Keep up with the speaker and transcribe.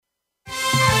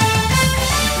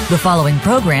The following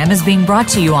program is being brought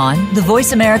to you on the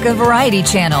Voice America Variety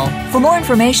Channel. For more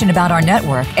information about our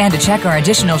network and to check our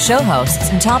additional show hosts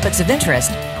and topics of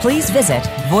interest, please visit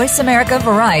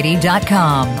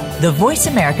voiceamericavariety.com. The Voice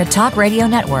America Talk Radio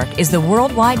Network is the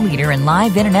worldwide leader in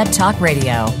live Internet talk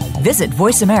radio. Visit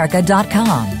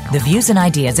voiceamerica.com. The views and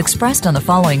ideas expressed on the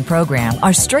following program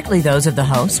are strictly those of the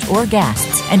host or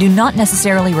guests and do not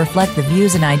necessarily reflect the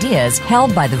views and ideas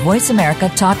held by the Voice America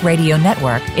Talk Radio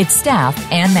Network, its staff,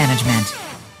 and management.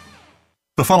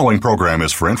 The following program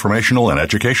is for informational and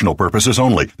educational purposes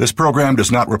only. This program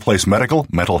does not replace medical,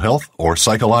 mental health, or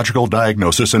psychological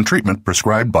diagnosis and treatment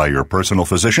prescribed by your personal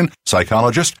physician,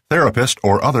 psychologist, therapist,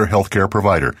 or other healthcare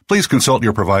provider. Please consult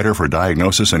your provider for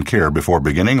diagnosis and care before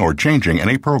beginning or changing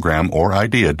any program or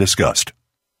idea discussed.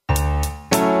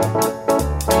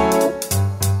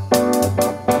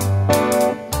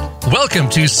 Welcome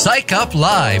to Psych Up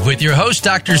Live with your host,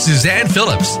 Dr. Suzanne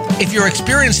Phillips. If you're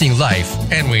experiencing life,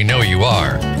 and we know you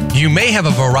are, you may have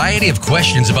a variety of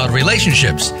questions about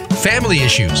relationships, family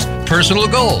issues, personal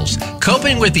goals,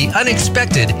 coping with the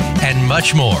unexpected, and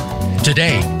much more.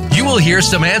 Today, you will hear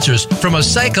some answers from a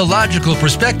psychological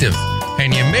perspective,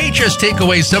 and you may just take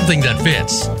away something that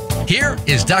fits. Here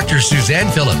is Dr. Suzanne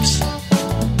Phillips.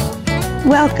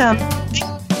 Welcome.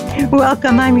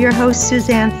 I'm your host,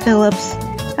 Suzanne Phillips.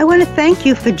 I want to thank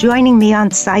you for joining me on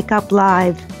Psych Up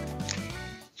Live.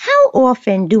 How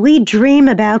often do we dream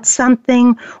about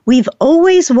something we've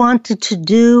always wanted to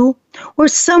do or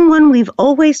someone we've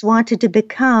always wanted to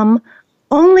become,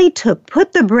 only to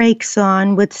put the brakes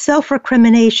on with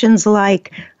self-recriminations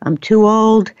like, I'm too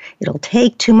old, it'll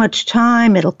take too much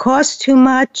time, it'll cost too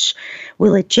much,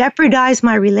 will it jeopardize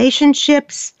my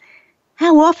relationships?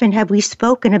 How often have we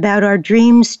spoken about our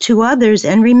dreams to others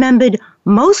and remembered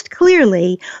most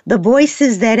clearly the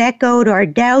voices that echoed our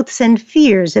doubts and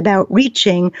fears about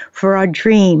reaching for our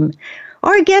dream?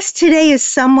 Our guest today is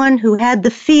someone who had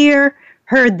the fear,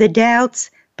 heard the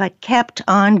doubts, but kept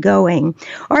on going.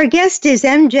 Our guest is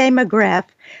MJ Marggraff.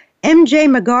 MJ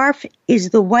Marggraff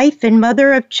is the wife and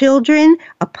mother of children,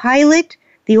 a pilot,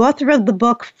 the author of the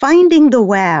book Finding the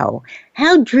Wow,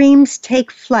 How Dreams Take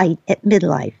Flight at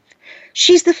Midlife.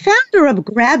 She's the founder of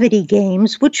Gravity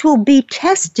Games, which will be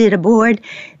tested aboard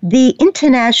the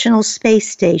International Space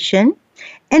Station,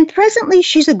 and presently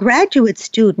she's a graduate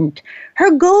student. Her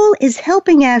goal is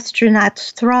helping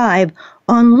astronauts thrive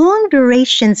on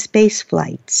long-duration space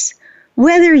flights.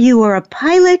 Whether you are a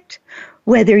pilot,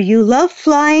 whether you love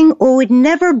flying or would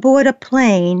never board a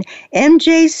plane,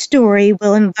 MJ's story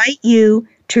will invite you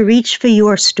to reach for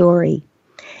your story.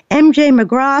 MJ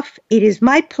Marggraff, it is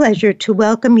my pleasure to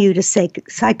welcome you to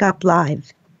Psych Up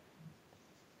Live.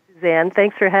 Suzanne,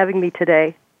 thanks for having me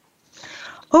today.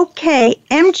 Okay,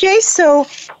 MJ, so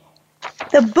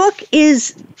the book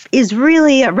is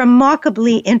really a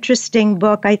remarkably interesting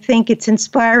book. I think it's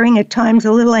inspiring, at times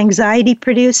a little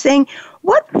anxiety-producing.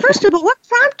 First of all, what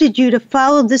prompted you to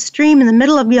follow this dream in the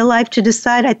middle of your life to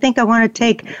decide, I think I want to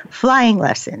take flying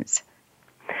lessons?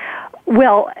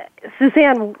 Well,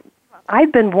 Suzanne,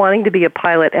 I've been wanting to be a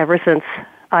pilot ever since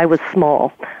I was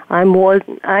small. I'm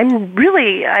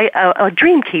really a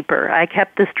dream keeper. I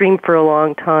kept this dream for a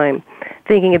long time,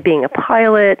 thinking of being a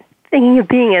pilot, thinking of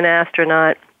being an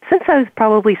astronaut. Since I was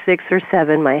probably 6 or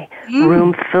 7, my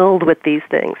room filled with these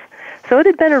things. So it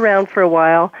had been around for a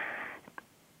while,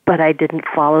 but I didn't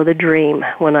follow the dream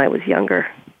when I was younger.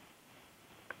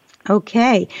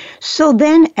 Okay. So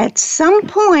then at some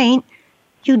point,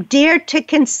 you dared to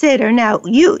consider. Now,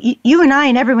 you and I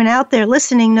and everyone out there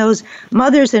listening knows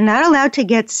mothers are not allowed to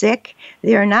get sick.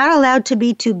 They are not allowed to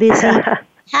be too busy.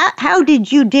 How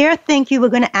did you dare think you were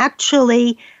going to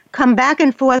actually come back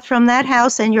and forth from that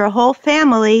house and your whole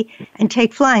family and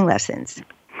take flying lessons?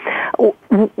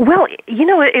 Well,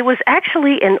 it was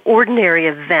actually an ordinary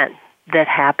event that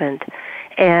happened.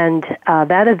 And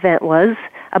that event was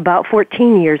about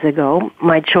 14 years ago.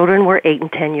 My children were 8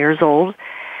 and 10 years old,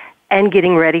 and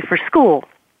getting ready for school.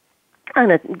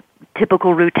 On a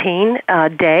typical routine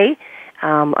day,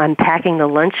 I'm packing the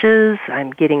lunches,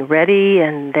 I'm getting ready,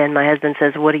 and then my husband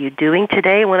says, "What are you doing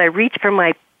today?" When I reach for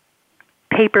my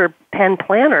paper pen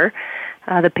planner,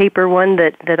 the paper one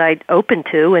that I open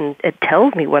to, and it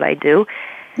tells me what I do,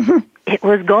 it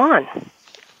was gone,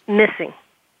 missing.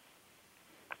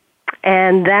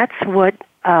 And that's what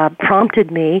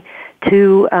prompted me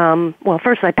to,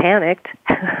 first I panicked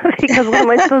because what am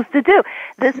I supposed to do?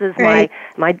 This is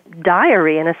my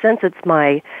diary. In a sense, it's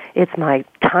my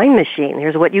time machine.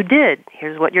 Here's what you did.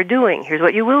 Here's what you're doing. Here's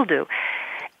what you will do.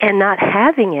 And not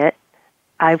having it,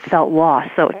 I felt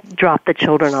lost. So dropped the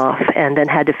children off and then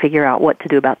had to figure out what to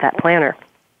do about that planner.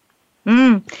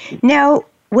 Now,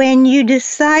 when you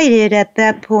decided at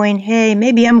that point, hey,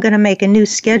 maybe I'm going to make a new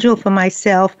schedule for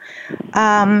myself,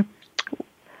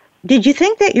 did you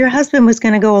think that your husband was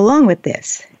going to go along with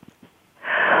this?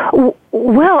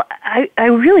 Well, I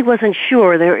really wasn't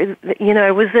sure.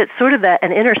 I was at sort of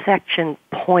an intersection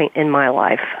point in my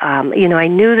life. I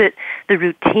knew that the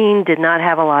routine did not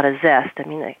have a lot of zest. I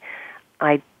mean,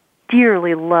 I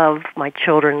dearly loved my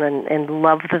children and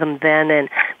loved them then,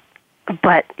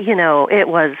 but it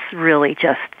was really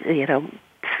just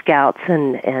scouts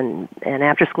and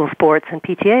after school sports and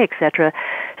PTA, etc.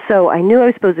 So I knew I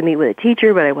was supposed to meet with a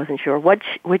teacher, but I wasn't sure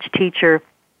which teacher.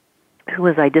 Who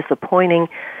was I disappointing?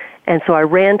 And so I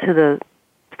ran to the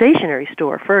stationery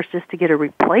store first just to get a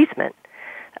replacement.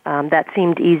 That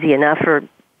seemed easy enough for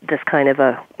this kind of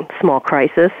a small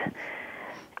crisis.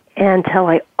 Until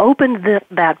I opened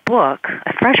that book,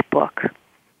 a fresh book,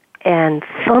 and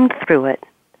thumbed through it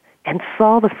and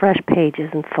saw the fresh pages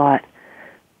and thought,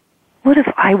 what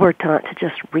if I were to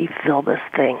just refill this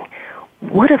thing?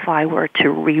 What if I were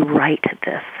to rewrite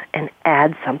this and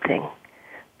add something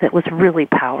that was really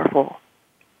powerful?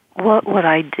 What would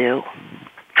I do?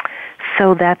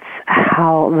 So that's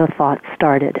how the thought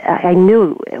started. I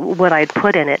knew what I'd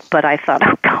put in it, but I thought,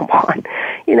 oh, come on.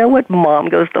 What mom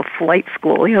goes to flight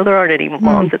school? There aren't any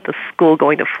moms at the school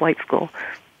going to flight school.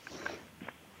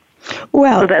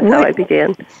 Well, so that's how I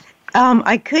began.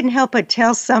 I couldn't help but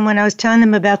tell someone, I was telling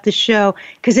them about the show,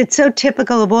 because it's so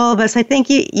typical of all of us. I think,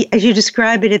 as you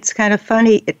describe it, it's kind of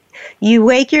funny. You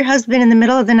wake your husband in the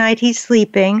middle of the night, he's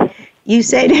sleeping. You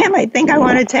say to him, I think I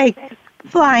want to take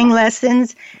flying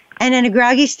lessons. And in a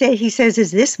groggy state, he says,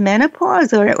 is this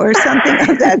menopause or something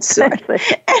of that sort?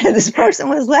 And this person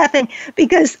was laughing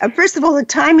because, first of all, the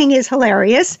timing is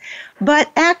hilarious.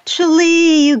 But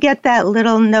actually, you get that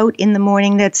little note in the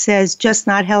morning that says, just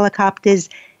not helicopters,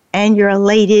 and you're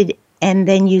elated, and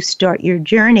then you start your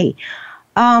journey.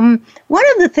 One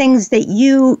of the things that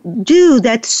you do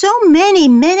that so many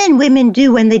men and women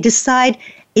do when they decide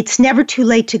it's never too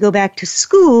late to go back to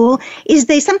school is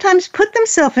they sometimes put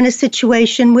themselves in a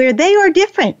situation where they are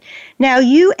different. Now,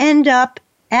 you end up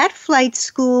at flight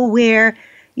school where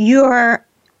are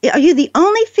you the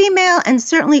only female and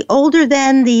certainly older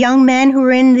than the young men who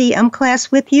were in the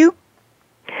class with you?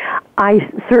 I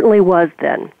certainly was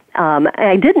then.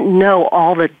 I didn't know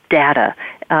all the data.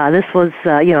 This was,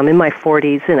 I'm in my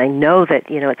 40s, and I know that,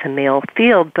 it's a male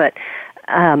field, but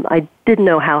I didn't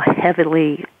know how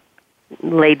heavily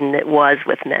laden it was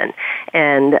with men.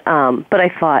 And but I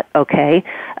thought, okay,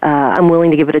 I'm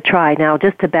willing to give it a try. Now,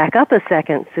 just to back up a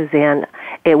second, Suzanne,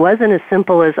 it wasn't as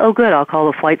simple as, oh, good, I'll call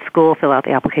the flight school, fill out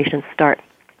the application, start.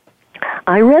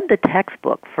 I read the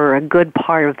textbook for a good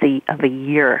part of a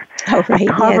year,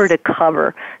 cover to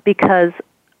cover, because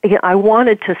I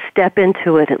wanted to step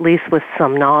into it at least with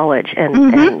some knowledge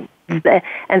and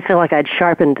feel like I'd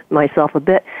sharpened myself a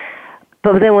bit.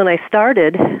 But then when I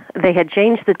started, they had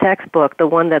changed the textbook. The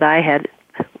one that I had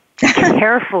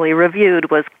carefully reviewed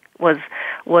was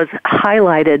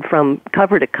highlighted from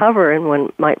cover to cover. And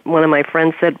when one of my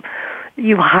friends said,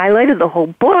 "You highlighted the whole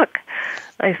book,"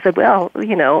 I said, "Well,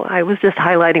 I was just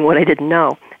highlighting what I didn't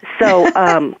know." So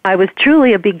I was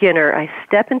truly a beginner. I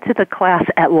stepped into the class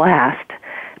at last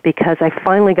because I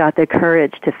finally got the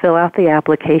courage to fill out the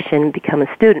application and become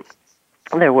a student.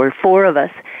 There were 4 of us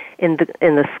in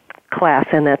the class,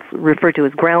 and that's referred to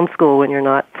as ground school when you're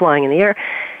not flying in the air.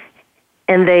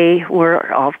 And they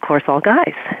were, of course, all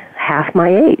guys, half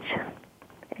my age.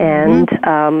 And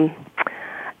I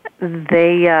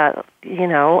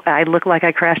looked like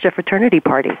I crashed a fraternity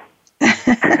party.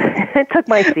 I took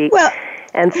my seat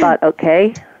and thought,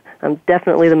 okay, I'm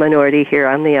definitely the minority here.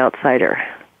 I'm the outsider.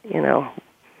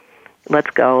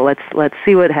 Let's go. Let's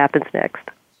see what happens next.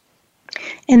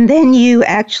 And then you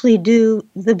actually do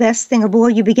the best thing of all.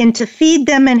 You begin to feed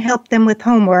them and help them with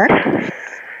homework.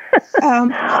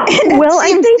 Well,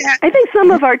 I think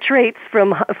some of our traits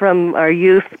from our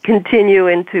youth continue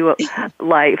into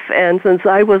life. And since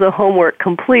I was a homework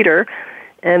completer,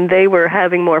 and they were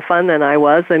having more fun than I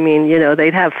was, I mean,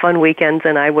 they'd have fun weekends,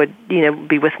 and I would,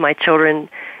 be with my children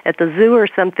at the zoo or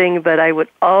something. But I would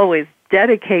always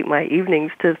dedicate my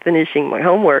evenings to finishing my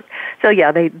homework. So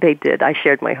yeah, they did. I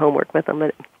shared my homework with them.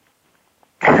 But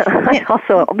I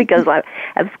also, because I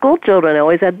have school children, I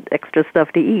always had extra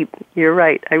stuff to eat. You're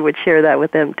right. I would share that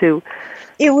with them too.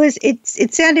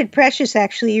 It sounded precious,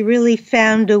 actually. You really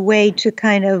found a way to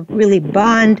kind of really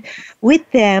bond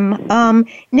with them.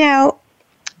 Now,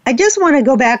 I just want to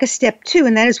go back a step too,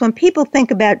 and that is when people think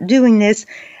about doing this,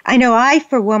 I know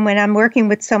for one, when I'm working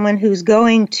with someone who's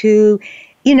going to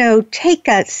take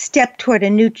a step toward a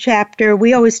new chapter,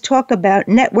 we always talk about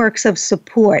networks of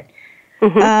support.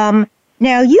 Mm-hmm.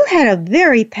 Now, you had a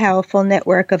very powerful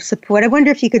network of support. I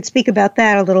wonder if you could speak about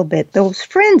that a little bit, those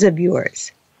friends of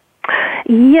yours.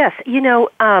 Yes,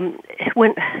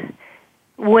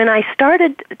 when I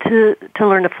started to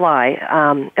learn to fly,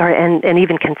 and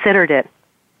even considered it,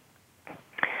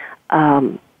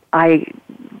 I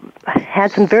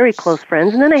had some very close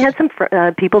friends, and then I had some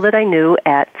people that I knew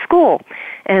at school.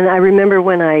 And I remember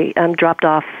when I dropped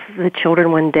off the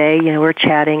children one day, we were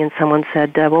chatting, and someone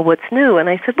said, well, what's new? And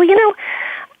I said, well,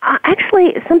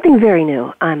 actually, something very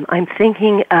new. I'm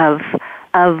thinking of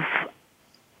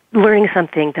learning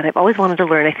something that I've always wanted to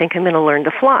learn. I think I'm going to learn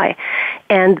to fly.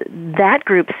 And that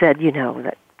group said,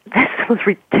 that's the most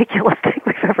ridiculous thing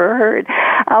we've ever heard.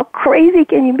 How crazy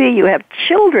can you be? You have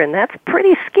children. That's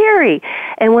pretty scary.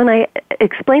 And when I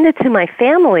explained it to my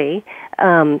family,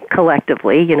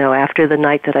 collectively, after the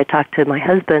night that I talked to my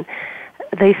husband,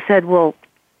 they said, well,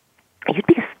 you'd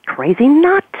be crazy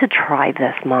not to try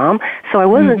this, Mom. So I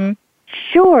wasn't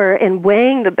sure in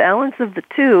weighing the balance of the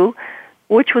two,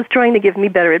 which was trying to give me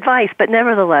better advice. But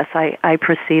nevertheless, I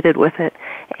proceeded with it.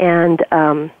 And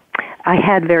I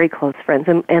had very close friends,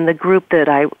 and the group that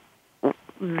I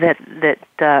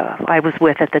was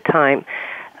with at the time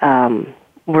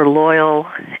were loyal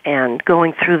and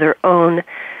going through their own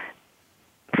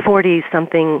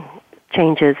 40-something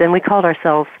changes, and we called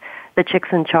ourselves the Chicks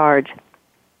in Charge.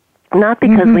 Not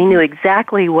because we knew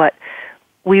exactly what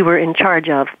we were in charge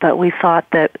of, but we thought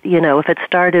that if it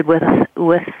started with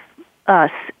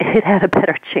us, it had a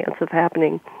better chance of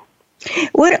happening.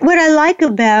 What I like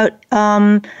about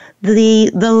the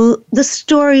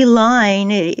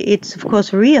storyline, it's of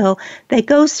course real, that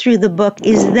goes through the book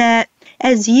is that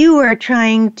as you are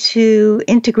trying to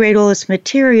integrate all this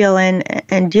material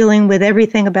and dealing with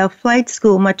everything about flight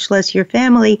school, much less your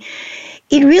family,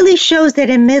 it really shows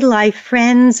that in midlife,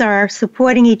 friends are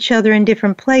supporting each other in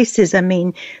different places. I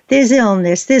mean, there's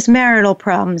illness, there's marital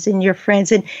problems in your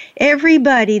friends, and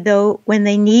everybody, though, when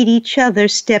they need each other,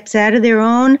 steps out of their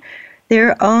own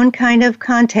kind of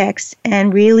context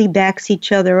and really backs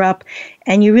each other up.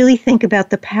 And you really think about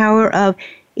the power of,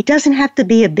 it doesn't have to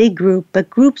be a big group, but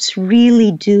groups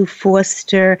really do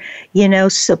foster,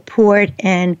 support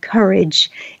and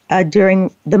courage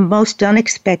during the most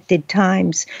unexpected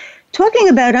times. Talking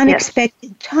about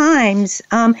unexpected times,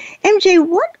 MJ,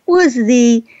 what was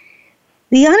the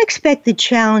unexpected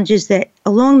challenges that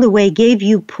along the way gave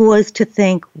you pause to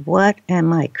think, what,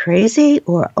 am I crazy?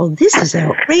 Or, oh, this is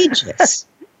outrageous.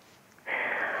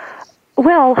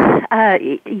 Well,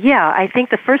 I think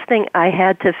the first thing I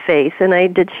had to face, and I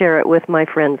did share it with my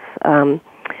friends,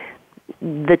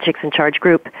 the Chicks in Charge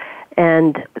group,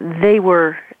 and they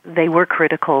were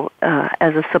critical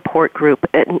as a support group.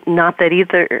 Not that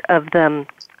either of them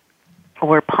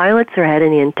were pilots or had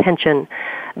any intention,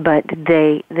 but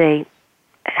they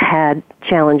had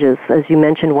challenges. As you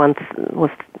mentioned, one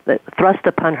was thrust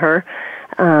upon her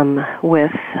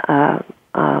with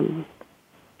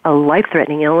a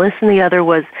life-threatening illness, and the other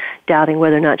was doubting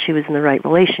whether or not she was in the right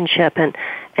relationship.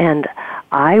 And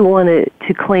I wanted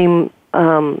to claim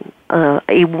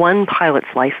a one pilot's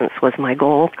license was my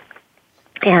goal,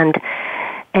 and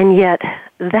yet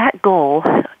that goal,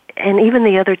 and even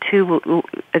the other two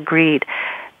agreed,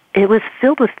 it was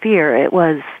filled with fear. It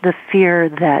was the fear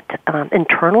that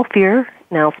internal fear,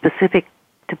 now specific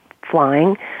to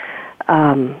flying.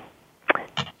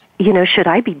 Should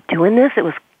I be doing this? It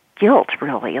was guilt,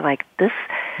 really. Like, this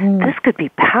could be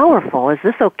powerful. Is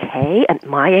this okay? At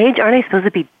my age, aren't I supposed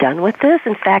to be done with this?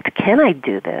 In fact, can I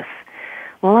do this?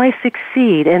 Will I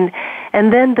succeed? And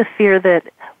then the fear that,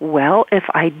 well, if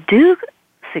I do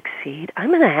succeed, I'm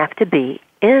going to have to be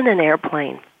in an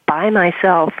airplane by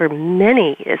myself for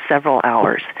several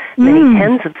hours, many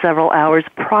tens of several hours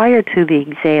prior to the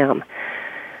exam.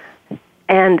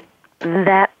 And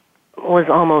that was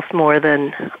almost more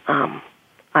than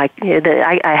I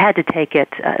had to take it,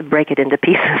 break it into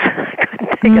pieces. I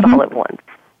couldn't take it all at once.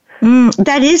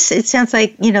 It sounds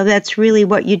like, that's really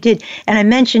what you did. And I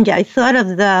mentioned, I thought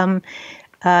of the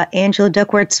Angela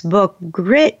Duckworth's book,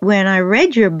 Grit, when I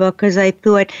read your book, because I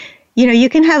thought, you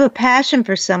can have a passion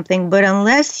for something, but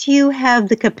unless you have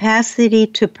the capacity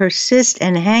to persist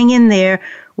and hang in there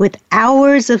with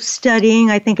hours of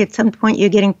studying, I think at some point you're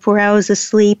getting 4 hours of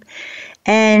sleep,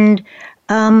 and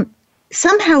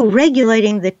somehow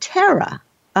regulating the terror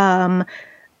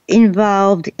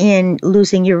involved in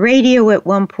losing your radio at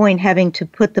one point, having to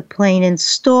put the plane in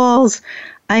stalls.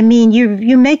 I mean,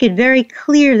 you make it very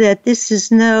clear that this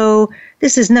is no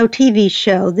TV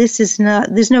show.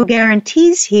 There's no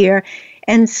guarantees here.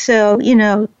 And so,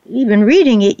 even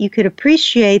reading it, you could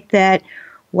appreciate that,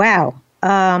 wow,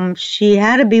 she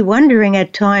had to be wondering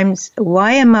at times,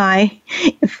 why am I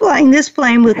flying this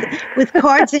plane with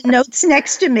cards and notes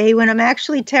next to me when I'm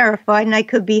actually terrified and I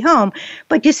could be home?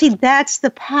 But you see, that's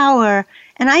the power,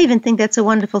 and I even think that's a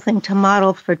wonderful thing to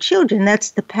model for children.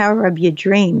 That's the power of your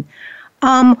dream.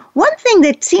 One thing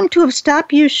that seemed to have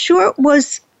stopped you short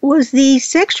was the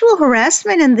sexual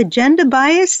harassment and the gender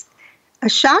bias a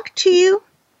shock to you?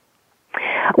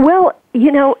 Well,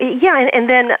 yeah, and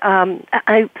then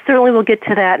I certainly will get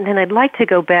to that, and then I'd like to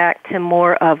go back to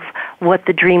more of what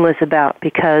the dream was about,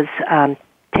 because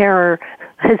terror,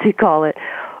 as you call it,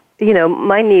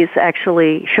 my knees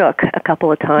actually shook a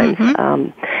couple of times,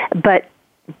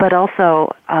 but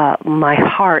also my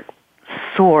heart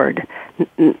soared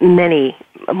many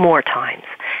more times,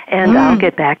 and I'll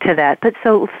get back to that. But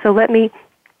so let me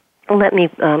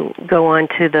go on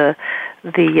to the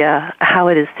how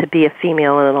it is to be a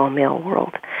female in an all-male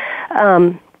world.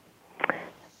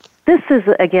 This is,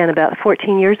 again, about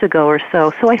 14 years ago or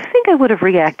so I think I would have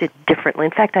reacted differently.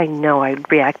 In fact, I know I'd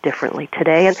react differently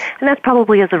today, and that's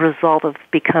probably as a result of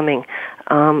becoming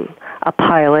a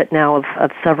pilot now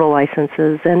of several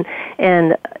licenses,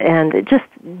 and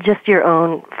just your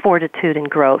own fortitude and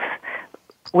growth,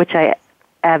 which I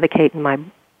advocate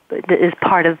is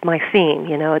part of my theme.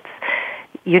 It's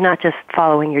you're not just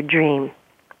following your dream,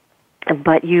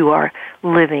 but you are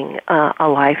living a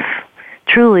life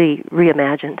truly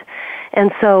reimagined.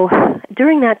 And so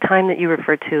during that time that you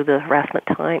referred to, the harassment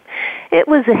time, it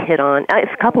was a hit-on.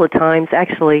 A couple of times,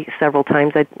 actually several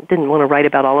times. I didn't want to write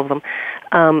about all of them.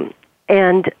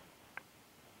 And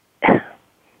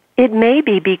it may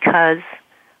be because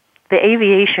the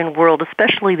aviation world,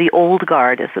 especially the old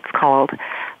guard, as it's called,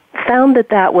 found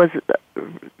that was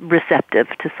receptive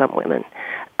to some women,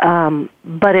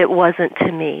 but it wasn't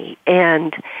to me.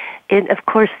 And it, of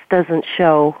course, doesn't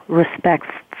show respect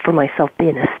for myself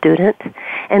being a student.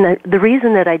 And the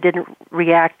reason that I didn't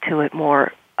react to it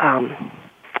more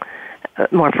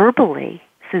verbally,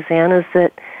 Suzanne, is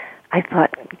that I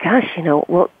thought, gosh,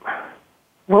 what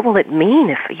will it mean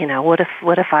if,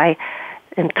 what if I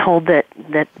am told that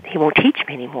he won't teach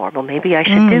me anymore? Well, maybe I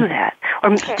should do that.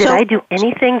 Or did I do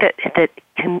anything that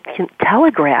can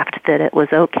telegraphed that it was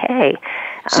okay?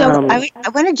 So I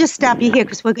want to just stop you here,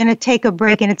 because we're going to take a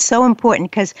break, and it's so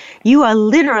important because you are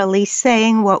literally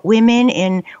saying what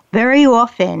women very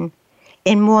often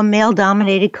in more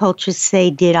male-dominated cultures say,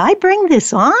 did I bring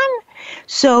this on?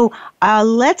 So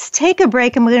let's take a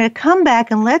break, and we're going to come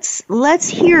back, and let's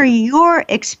hear your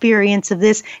experience of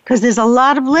this, because there's a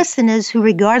lot of listeners who,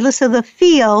 regardless of the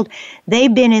field,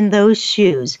 they've been in those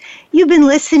shoes. You've been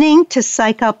listening to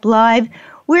Psych Up Live.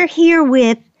 We're here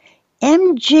with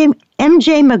MJ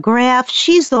Marggraff.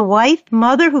 She's the wife,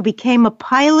 mother who became a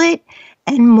pilot,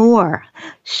 and more.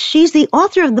 She's the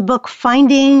author of the book,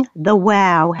 Finding the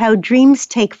Wow, How Dreams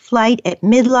Take Flight at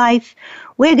Midlife.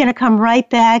 We're going to come right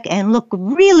back and look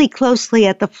really closely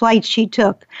at the flight she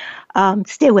took.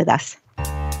 Stay with us.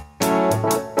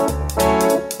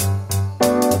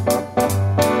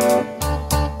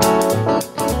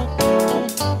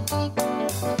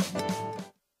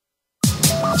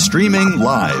 Streaming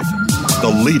live,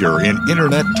 the leader in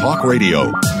Internet Talk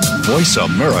Radio,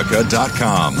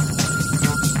 VoiceAmerica.com.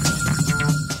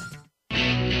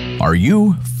 Are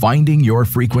you finding your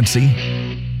frequency?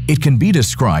 It can be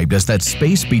described as that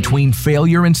space between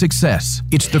failure and success.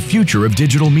 It's the future of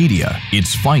digital media.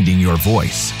 It's finding your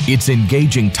voice. It's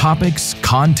engaging topics,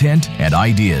 content, and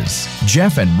ideas.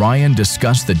 Jeff and Ryan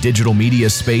discuss the digital media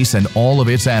space and all of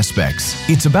its aspects.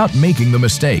 It's about making the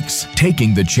mistakes,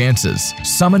 taking the chances,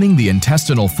 summoning the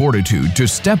intestinal fortitude to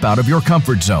step out of your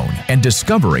comfort zone, and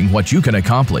discovering what you can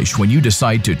accomplish when you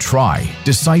decide to try,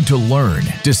 decide to learn,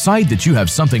 decide that you have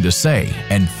something to say,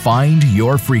 and find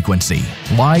your frequency.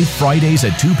 Live Fridays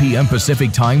at 2 p.m.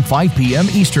 Pacific Time, 5 p.m.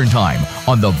 Eastern Time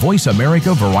on the Voice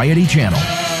America Variety Channel.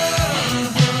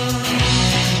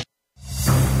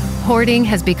 Hoarding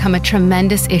has become a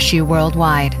tremendous issue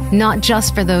worldwide, not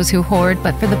just for those who hoard,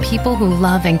 but for the people who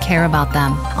love and care about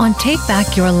them. On Take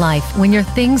Back Your Life, When Your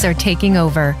Things Are Taking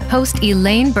Over, host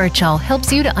Elaine Birchall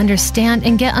helps you to understand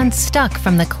and get unstuck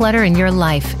from the clutter in your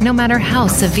life, no matter how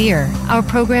severe. Our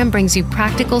program brings you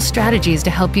practical strategies to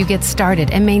help you get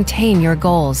started and maintain your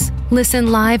goals.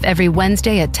 Listen live every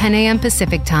Wednesday at 10 a.m.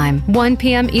 Pacific Time, 1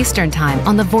 p.m. Eastern Time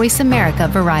on the Voice America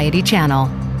Variety Channel.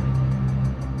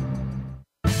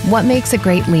 What makes a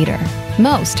great leader?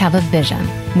 Most have a vision,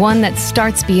 one that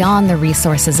starts beyond the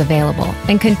resources available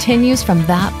and continues from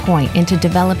that point into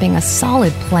developing a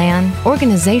solid plan,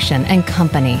 organization, and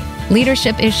company.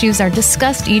 Leadership issues are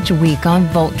discussed each week on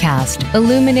Voltcast,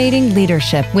 Illuminating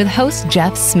Leadership with host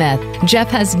Jeff Smith. Jeff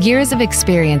has years of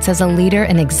experience as a leader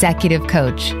and executive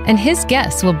coach, and his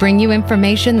guests will bring you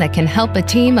information that can help a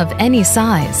team of any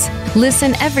size.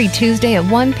 Listen every Tuesday at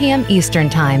 1 p.m. Eastern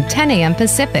Time, 10 a.m.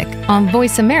 Pacific on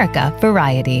Voice America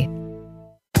Variety.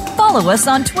 Follow us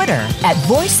on Twitter at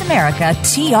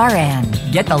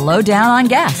VoiceAmericaTRN. Get the lowdown on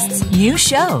guests, new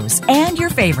shows, and your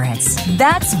favorites.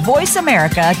 That's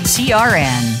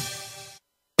VoiceAmericaTRN.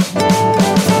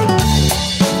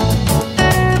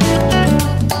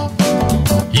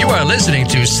 You are listening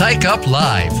to Psych Up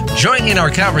Live. Join in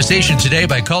our conversation today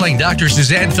by calling Dr.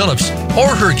 Suzanne Phillips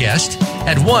or her guest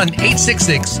at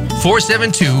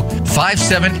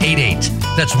 1-866-472-5788.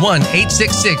 That's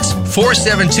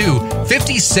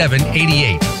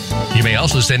 1-866-472-5788. You may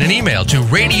also send an email to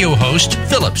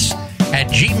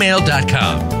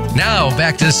radiohostphillips@gmail.com. Now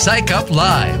back to Psych Up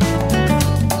Live.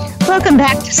 Welcome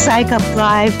back to Psych Up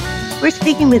Live. We're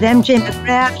speaking with MJ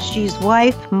Marggraff. She's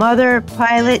wife, mother,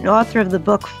 pilot, and author of the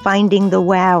book Finding the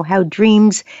Wow, How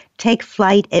Dreams Take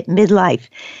Flight at Midlife.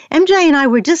 MJ and I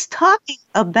were just talking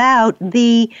about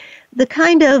the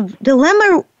kind of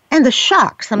dilemma and the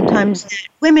shock sometimes that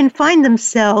women find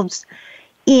themselves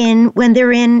in when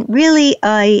they're in really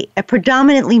a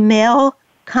predominantly male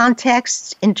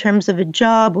context in terms of a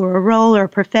job or a role or a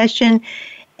profession,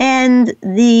 and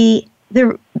the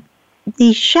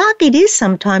shock it is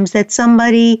sometimes that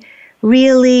somebody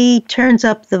really turns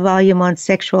up the volume on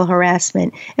sexual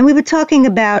harassment. And we were talking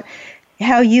about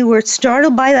how you were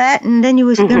startled by that, and then you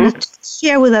were going to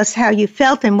share with us how you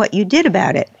felt and what you did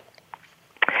about it.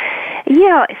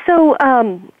 Yeah, so,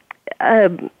 I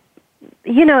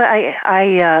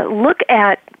look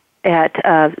at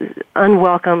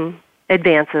unwelcome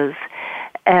advances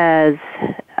as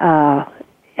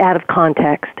out of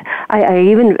context. I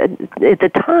even, at the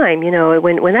time,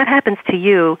 when that happens to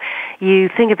you, you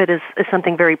think of it as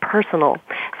something very personal.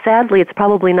 Sadly, it's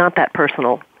probably not that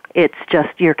personal. It's just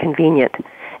you're convenient.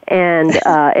 And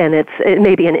it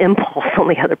may be an impulse on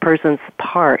the other person's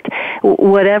part.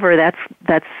 Whatever, that's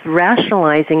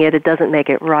rationalizing it. It doesn't make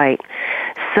it right.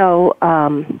 So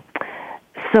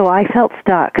I felt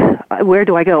stuck. Where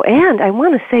do I go? And I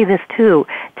want to say this too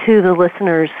to the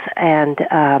listeners and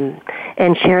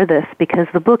share this, because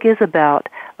the book is about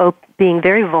being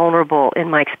very vulnerable in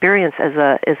my experience as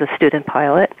a student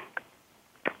pilot.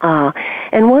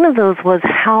 And one of those was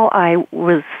how I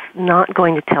was not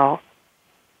going to tell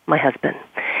my husband.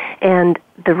 And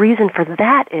the reason for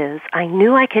that is I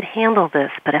knew I could handle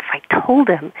this, but if I told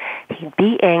him, he'd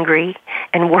be angry,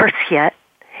 and worse yet,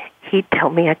 he'd tell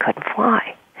me I couldn't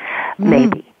fly.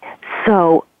 Maybe.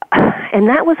 So, and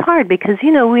that was hard because,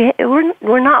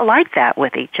 we're not like that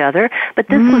with each other, but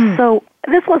this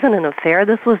wasn't an affair.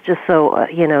 This was just so, a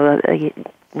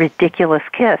ridiculous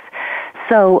kiss.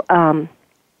 So,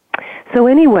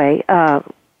 anyway,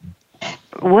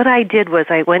 what I did was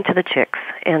I went to the chicks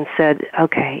and said,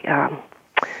 okay,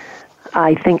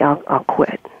 I think I'll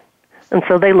quit. And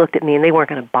so they looked at me and they weren't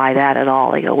going to buy that at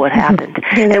all. They go, what happened?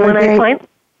 And when I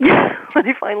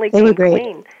finally came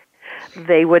clean,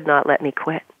 they would not let me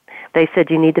quit. They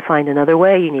said, you need to find another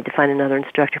way, you need to find another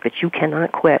instructor, but you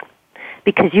cannot quit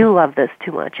because you love this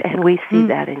too much, and we see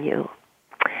that in you.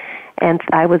 And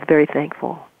I was very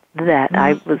thankful that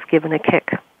I was given a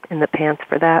kick in the pants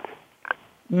for that.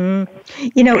 It's and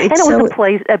it was a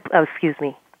place, excuse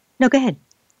me. No, go ahead.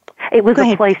 It was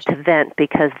a place to vent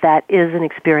because that is an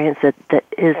experience that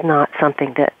is not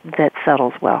something that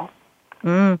settles well.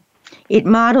 It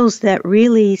models that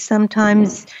really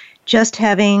sometimes just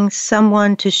having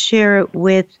someone to share it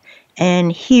with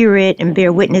and hear it and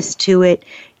bear witness to it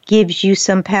gives you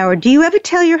some power. Do you ever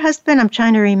tell your husband? I'm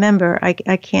trying to remember. I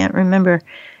can't remember.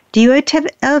 Do you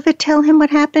ever tell him what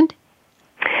happened?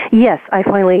 Yes, I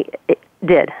finally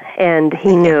did, and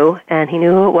he knew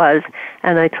who it was,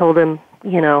 and I told him,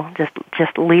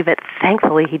 just leave it.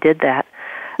 Thankfully, he did that.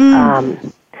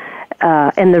 And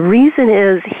the reason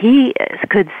is he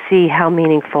could see how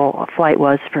meaningful flight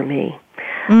was for me.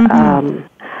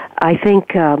 I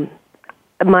think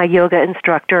my yoga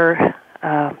instructor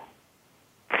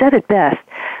said it best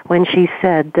when she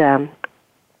said, there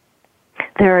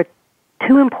are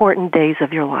two important days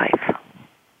of your life.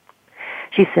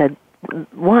 She said,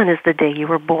 one is the day you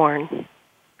were born,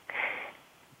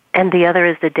 and the other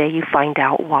is the day you find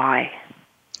out why.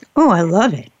 Oh, I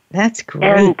love it. That's great.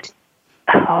 And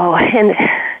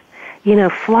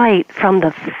flight, from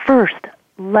the first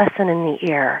lesson in the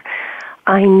air,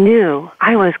 I knew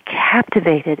I was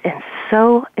captivated and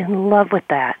so in love with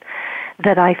that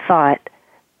I thought,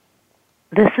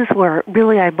 this is where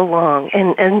really I belong,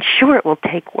 and sure, it will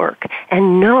take work.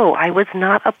 And no, I was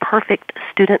not a perfect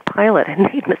student pilot. I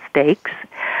made mistakes,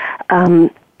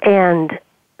 and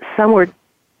some were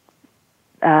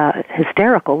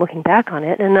hysterical looking back on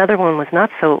it. Another one was not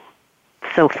so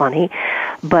funny,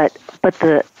 but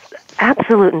the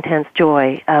absolute intense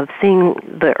joy of seeing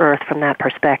the Earth from that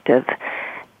perspective,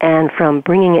 and from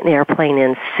bringing an airplane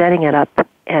in, setting it up,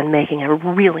 and making a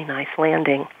really nice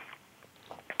landing.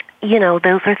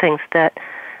 Those are things that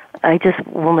I just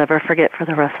will never forget for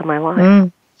the rest of my life.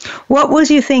 Mm. What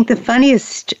was, you think, the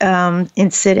funniest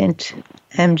incident,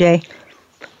 MJ?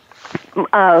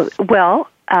 I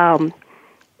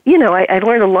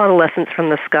learned a lot of lessons from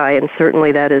the sky, and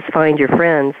certainly that is find your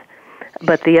friends.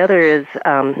 But the other is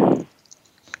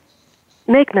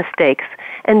make mistakes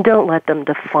and don't let them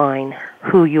define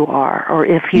who you are or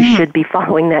if you should be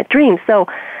following that dream. So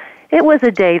it was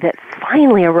a day that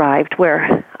finally arrived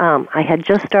where I had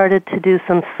just started to do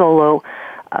some solo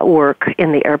work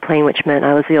in the airplane, which meant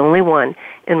I was the only one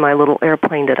in my little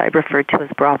airplane that I referred to as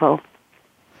Bravo.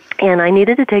 And I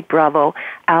needed to take Bravo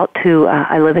out to,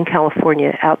 I live in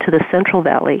California, out to the Central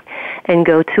Valley and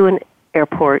go to an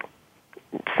airport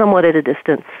somewhat at a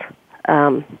distance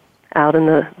out in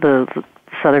the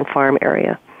Southern Farm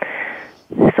area.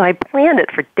 So I planned it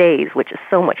for days, which is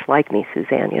so much like me,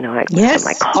 Suzanne. I had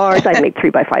my cards. I'd make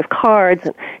 3x5 cards,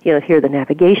 and here are the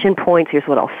navigation points. Here's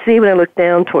what I'll see when I look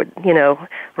down toward,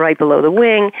 right below the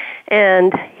wing,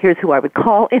 and here's who I would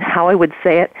call and how I would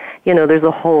say it. There's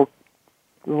a whole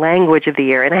language of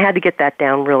the air, and I had to get that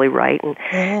down really right.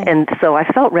 And so I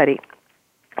felt ready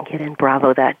to get in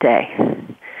Bravo that day,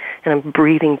 and I'm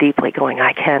breathing deeply, going,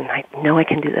 I know I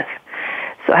can do this.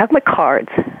 So I have my cards.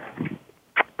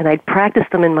 And I'd practice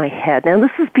them in my head. Now, this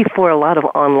is before a lot of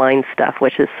online stuff,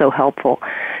 which is so helpful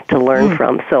to learn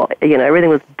from. So,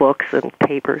 everything was books and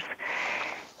papers.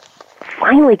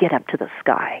 Finally get up to the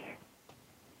sky.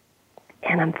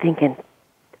 And I'm thinking,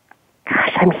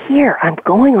 gosh, I'm here. I'm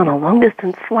going on a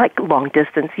long-distance flight. Long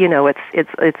distance,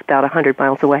 it's about 100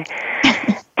 miles away.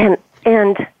 and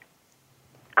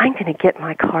I'm going to get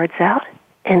my cards out,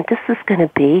 and this is going to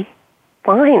be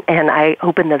fine. And I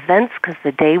opened the vents because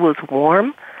the day was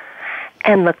warm.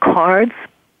 And the cards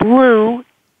blew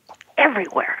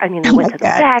everywhere. I mean, they went to the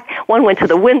back. One went to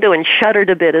the window and shuddered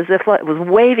a bit as if it was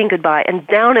waving goodbye. And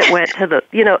down it went to the,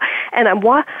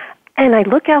 and I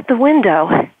look out the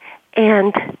window,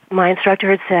 and my instructor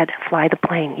had said, fly the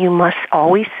plane. You must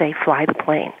always say fly the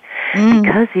plane.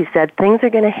 Because he said, things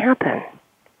are going to happen.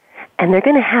 And they're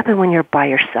going to happen when you're by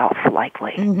yourself,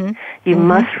 likely. You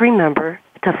must remember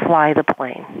to fly the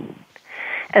plane.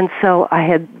 And so I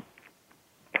had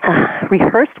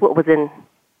rehearsed what was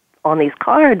on these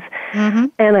cards,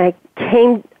 and I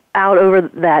came out over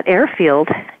that airfield,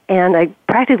 and I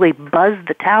practically buzzed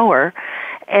the tower,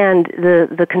 and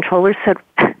the controller said,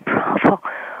 Bravo,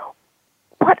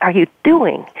 what are you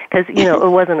doing? Because, it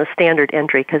wasn't a standard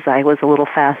entry because I was a little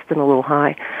fast and a little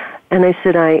high. And I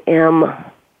said,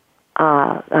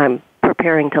 I'm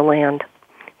preparing to land.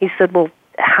 He said, well,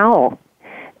 how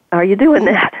are you doing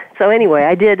that? So anyway,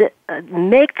 I did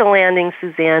make the landing,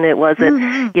 Suzanne. It wasn't,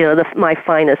 my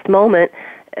finest moment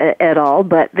at all,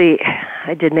 but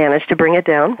I did manage to bring it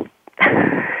down.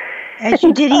 As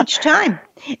you did each time.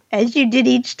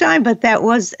 But that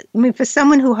was, for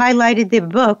someone who highlighted their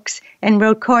books and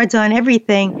wrote cards on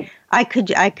everything, I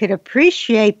could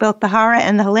appreciate both the horror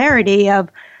and the hilarity of,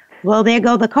 well, there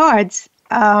go the cards.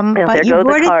 But you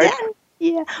brought it down.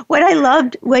 Yeah. What I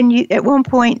loved when you, at one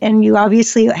point, and you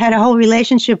obviously had a whole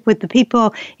relationship with the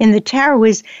people in the tower,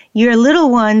 was your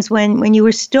little ones when you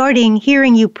were starting,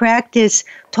 hearing you practice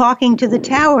talking to the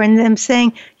tower and them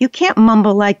saying, you can't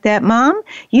mumble like that, Mom.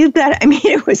 You've got,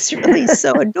 it was really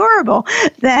so adorable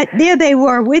that there they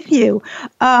were with you.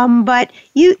 But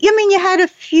you had a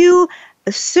few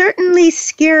certainly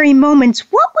scary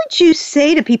moments. What would you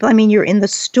say to people? You're in the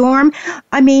storm.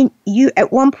 You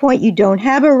at one point you don't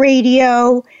have a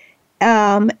radio,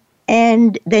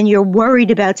 and then you're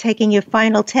worried about taking your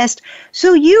final test.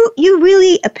 So you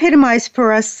really epitomize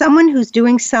for us someone who's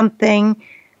doing something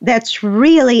that's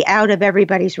really out of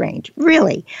everybody's range.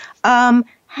 Really.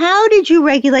 How did you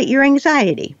regulate your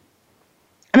anxiety?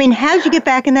 How did you get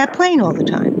back in that plane all the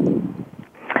time?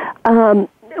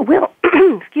 Well,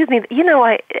 excuse me,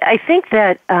 I think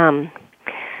that,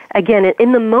 again,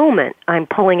 in the moment, I'm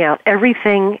pulling out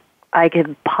everything I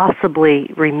could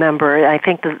possibly remember. I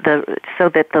think so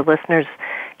that the listeners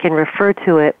can refer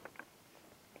to it,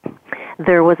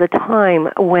 there was a time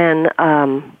when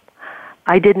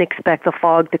I didn't expect the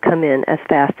fog to come in as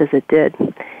fast as it did.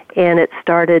 And it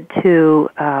started to,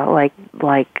 like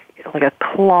like a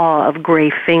claw of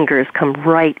gray fingers come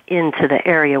right into the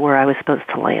area where I was supposed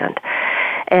to land.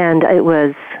 And it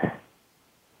was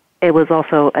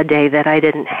also a day that I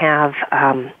didn't have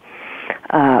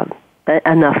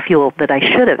enough fuel that I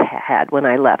should have had when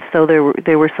I left. So there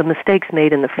were some mistakes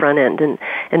made in the front end,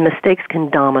 and mistakes can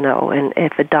domino. And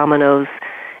if it dominoes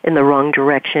in the wrong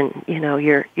direction,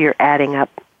 you're adding up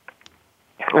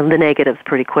the negatives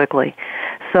pretty quickly.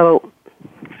 So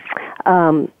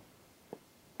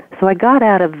I got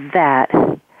out of that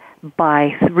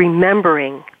by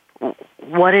remembering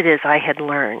what it is I had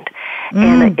learned.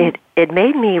 And it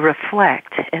made me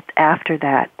reflect after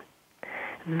that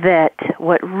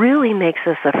what really makes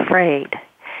us afraid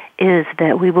is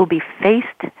that we will be faced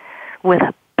with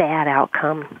a bad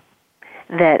outcome,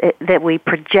 that we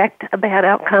project a bad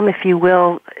outcome, if you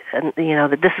will, and,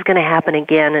 that this is going to happen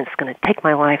again, and it's going to take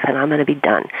my life, and I'm going to be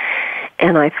done.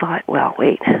 And I thought, well,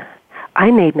 wait,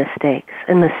 I made mistakes,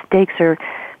 and mistakes are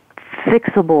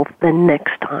fixable the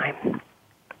next time.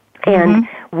 And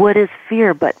what is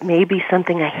fear but maybe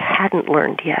something I hadn't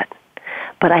learned yet?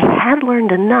 But I had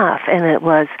learned enough, and it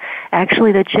was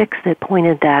actually the chicks that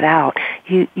pointed that out.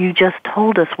 You just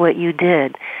told us what you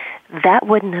did. That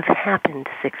wouldn't have happened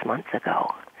 6 months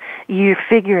ago. You're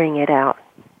figuring it out.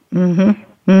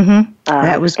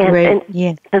 That was great.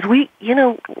 Yeah, because we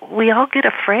all get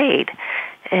afraid,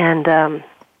 and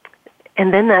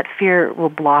then that fear will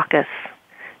block us.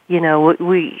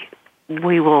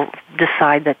 We will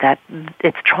decide that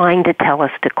it's trying to tell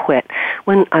us to quit.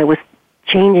 When I was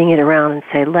changing it around and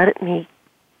say, let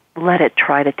it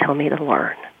try to tell me to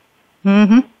learn.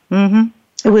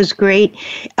 It was great.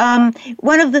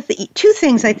 One of the two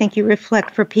things I think you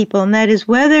reflect for people, and that is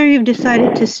whether you've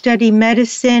decided to study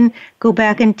medicine, go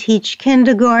back and teach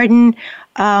kindergarten,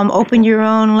 open your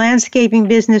own landscaping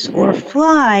business, or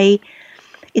fly,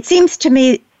 it seems to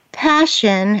me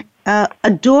passion,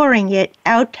 adoring it,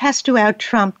 has to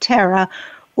out-trump terror,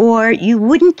 or you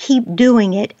wouldn't keep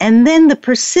doing it. And then the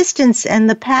persistence and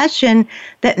the passion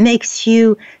that makes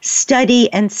you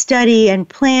study and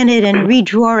plan it and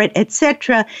redraw it,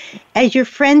 etc. As your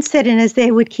friend said, and as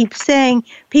they would keep saying,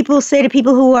 people say to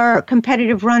people who are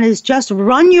competitive runners, just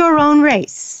run your own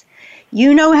race.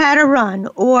 You know how to run,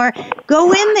 or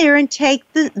go in there and take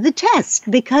the test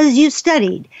because you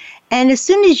studied. And as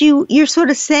soon as you're sort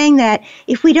of saying that,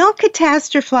 if we don't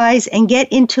catastrophize and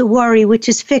get into worry, which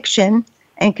is fiction,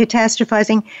 and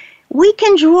catastrophizing, we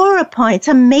can draw upon. It's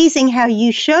amazing how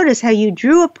you showed us how you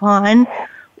drew upon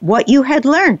what you had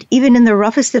learned, even in the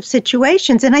roughest of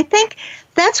situations. And I think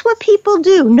that's what people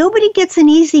do. Nobody gets an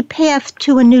easy path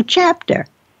to a new chapter.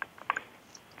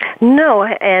 No,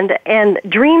 and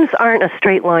dreams aren't a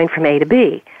straight line from A to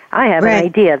B. I have an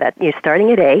idea that you're starting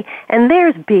at A, and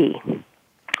there's B.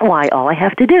 Why, all I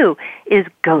have to do is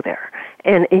go there.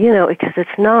 And, because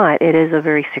it's not, it is a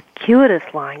very circuitous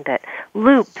line that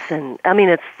loops, and, I mean,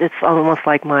 it's almost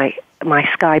like my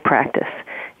sky practice.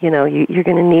 You're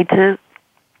going to need to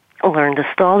learn to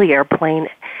stall the airplane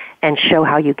and show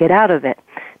how you get out of it,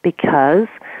 because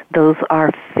those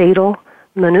are fatal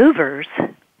maneuvers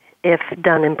if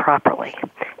done improperly.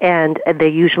 And they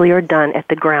usually are done at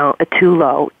the ground too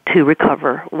low to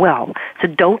recover well. So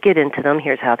don't get into them.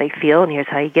 Here's how they feel, and here's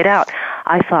how you get out.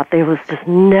 I thought there was just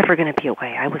never going to be a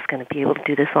way I was going to be able to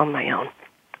do this on my own,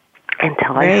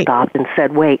 until I stopped and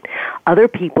said, wait, other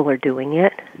people are doing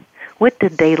it. What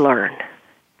did they learn?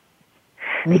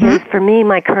 Because for me,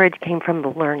 my courage came from the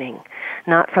learning,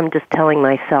 not from just telling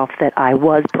myself that I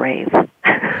was brave.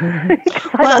 I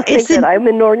don't think that I'm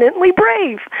inordinately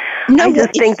brave. No, I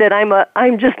just think that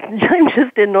I'm just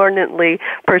inordinately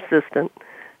persistent.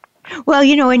 Well,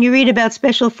 when you read about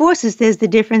special forces, there's the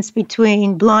difference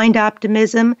between blind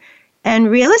optimism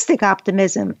and realistic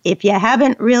optimism. If you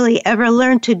haven't really ever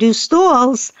learned to do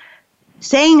stalls,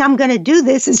 saying I'm going to do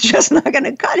this is just not going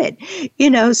to cut it.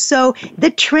 So the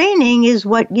training is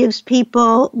what gives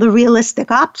people the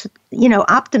realistic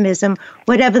optimism,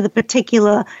 whatever the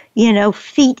particular,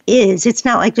 feat is. It's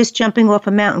not like just jumping off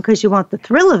a mountain because you want the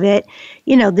thrill of it.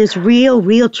 There's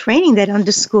real training that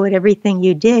underscored everything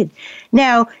you did.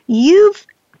 Now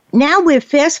we're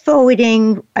fast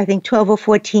forwarding, I think 12 or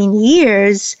 14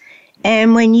 years.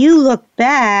 And when you look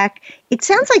back, it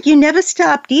sounds like you never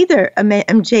stopped either,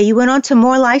 MJ. You went on to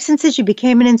more licenses. You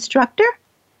became an instructor?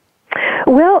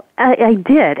 Well, I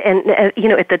did. And,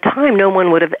 at the time, no one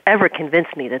would have ever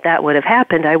convinced me that would have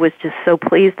happened. I was just so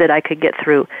pleased that I could get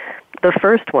through the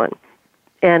first one.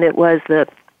 And it was the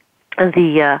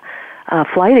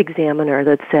flight examiner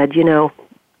that said,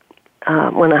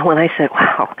 when I said,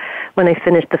 wow, when I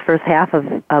finished the first half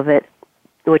of it,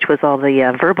 which was all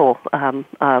the verbal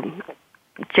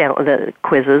the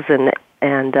quizzes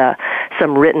and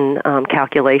some written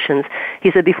calculations.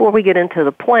 He said, before we get into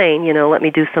the plane, let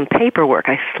me do some paperwork.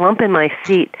 I slump in my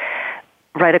seat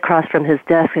right across from his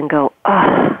desk and go,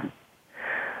 oh,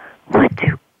 what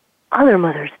do other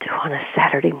mothers do on a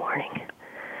Saturday morning?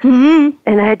 Mm-hmm.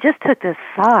 And I just took this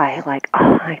sigh, like,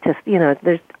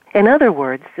 in other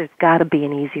words, there's got to be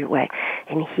an easier way.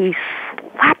 And he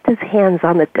slapped his hands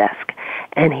on the desk,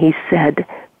 and he said,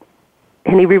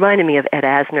 and he reminded me of Ed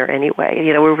Asner anyway.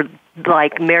 We were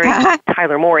like married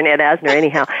Tyler Moore and Ed Asner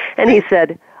anyhow. And he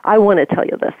said, I want to tell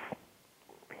you this.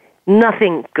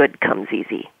 Nothing good comes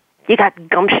easy. You got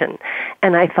gumption.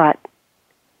 And I thought,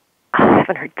 I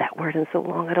haven't heard that word in so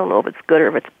long. I don't know if it's good or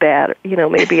if it's bad.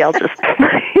 Maybe I'll just,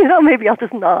 maybe I'll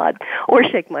just nod or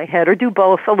shake my head or do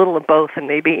both, a little of both, and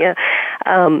maybe,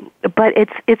 but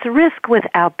it's risk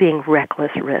without being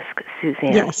reckless risk,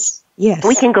 Suzanne. Yes.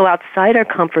 We can go outside our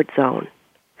comfort zone,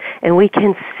 and we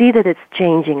can see that it's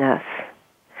changing us.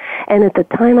 And at the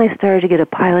time I started to get a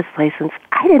pilot's license,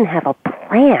 I didn't have a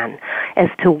plan as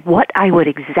to what I would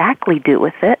exactly do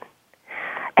with it,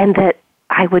 and that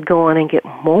I would go on and get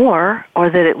more, or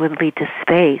that it would lead to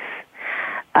space.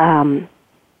 And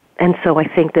so I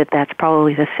think that that's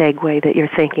probably the segue that you're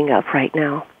thinking of right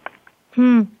now.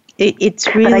 It's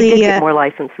really... But I did get more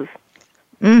licenses.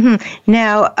 Mm-hmm.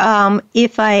 Now,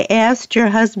 if I asked your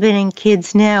husband and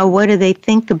kids now, what do they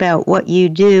think about what you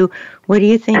do? What do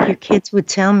you think your kids would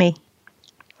tell me?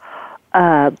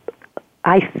 I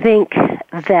think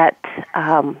that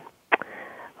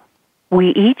we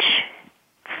each...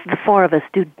 the four of us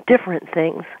do different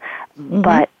things,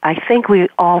 but I think we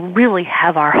all really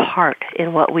have our heart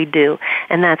in what we do,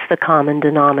 and that's the common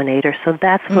denominator. So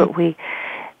that's what we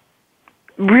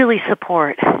really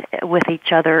support with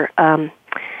each other. My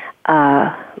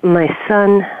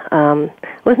son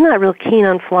was not real keen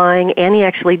on flying. Annie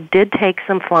actually did take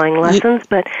some flying lessons,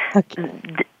 but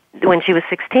when she was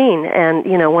 16, and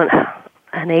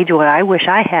an age what I wish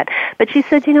I had. But she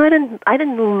said, I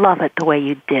didn't love it the way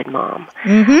you did, Mom.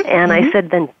 And I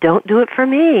said, then don't do it for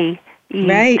me.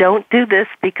 You don't do this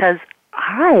because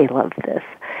I love this.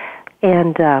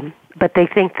 And but they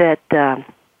think that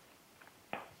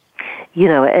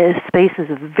space is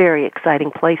a very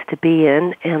exciting place to be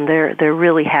in, and they're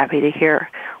really happy to hear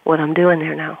what I'm doing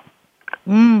there now.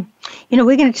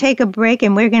 We're going to take a break,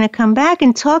 and we're going to come back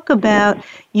and talk about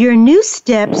your new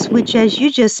steps, which, as you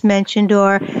just mentioned,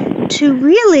 are to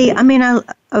really,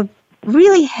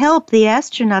 really help the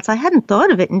astronauts. I hadn't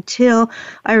thought of it until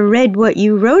I read what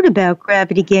you wrote about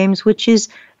gravity games, which is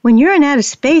when you're in outer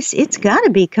space, it's got to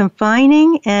be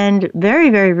confining and very,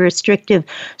 very restrictive.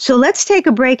 So let's take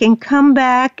a break and come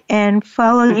back and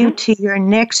follow you to your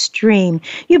next stream.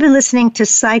 You've been listening to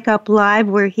Psych Up Live.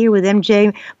 We're here with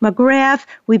MJ Marggraff.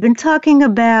 We've been talking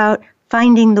about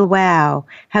finding the wow,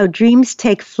 how dreams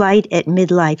take flight at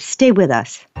midlife. Stay with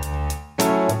us.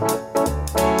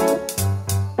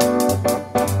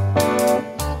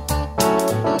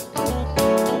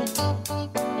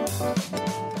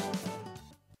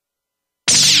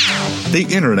 The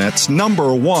Internet's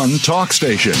 #1 talk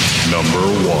station.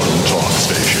 #1 talk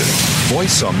station.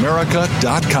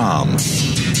 VoiceAmerica.com.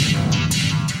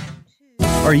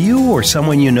 Are you or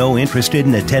someone you know interested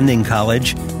in attending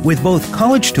college? With both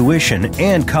college tuition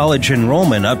and college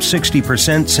enrollment up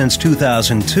 60% since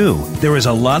 2002, there is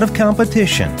a lot of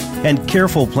competition, and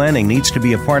careful planning needs to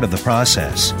be a part of the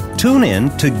process. Tune in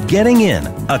to Getting In,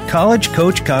 a college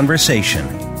coach conversation,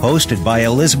 hosted by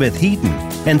Elizabeth Heaton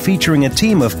and featuring a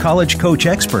team of college coach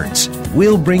experts.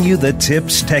 We'll bring you the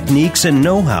tips, techniques, and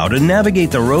know-how to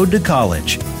navigate the road to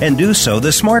college and do so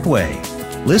the smart way.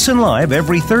 Listen live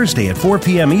every Thursday at 4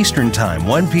 p.m. Eastern Time,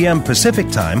 1 p.m. Pacific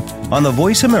Time on the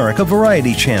Voice America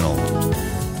Variety Channel.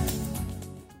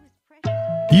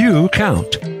 You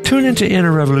count. Tune into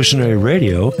Inner Revolutionary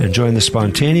Radio and join the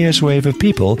spontaneous wave of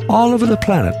people all over the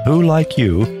planet who, like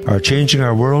you, are changing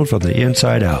our world from the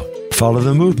inside out. Follow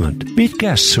the movement. Meet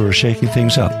guests who are shaking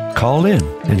things up. Call in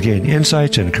and gain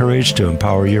insights and courage to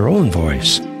empower your own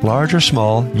voice. Large or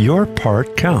small, your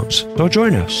part counts. So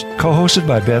join us. Co-hosted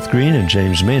by Beth Green and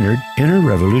James Maynard, Inner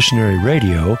Revolutionary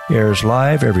Radio airs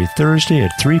live every Thursday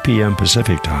at 3 p.m.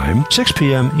 Pacific Time, 6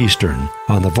 p.m. Eastern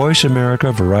on the Voice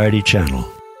America Variety Channel.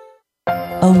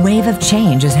 A wave of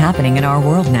change is happening in our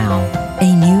world now.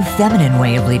 A new feminine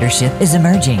way of leadership is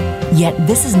emerging. Yet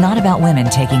this is not about women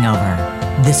taking over.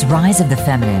 This rise of the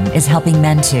feminine is helping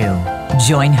men too.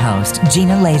 Join host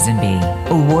Gina Lazenby,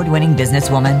 award-winning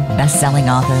businesswoman, best-selling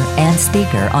author, and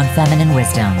speaker on feminine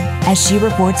wisdom, as she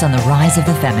reports on the rise of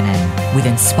the feminine with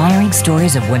inspiring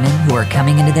stories of women who are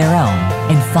coming into their own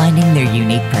and finding their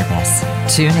unique purpose.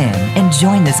 Tune in and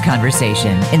join this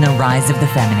conversation in the rise of the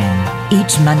feminine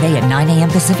each Monday at 9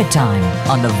 a.m. Pacific Time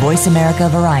on the Voice America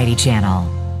Variety Channel.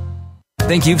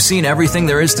 Think you've seen everything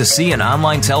there is to see in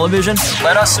online television?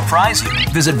 Let us surprise you.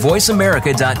 Visit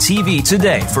voiceamerica.tv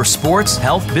today for sports,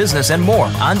 health, business, and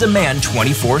more on demand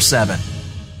 24/7.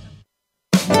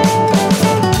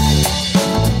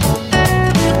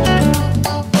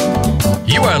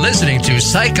 You are listening to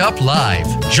Psych Up Live.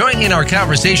 Join in our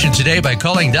conversation today by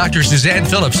calling Dr. Suzanne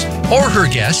Phillips or her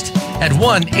guest at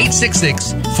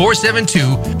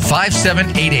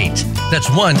 1-866-472-5788. That's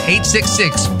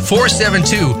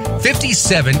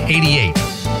 1-866-472-5788.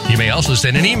 You may also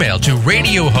send an email to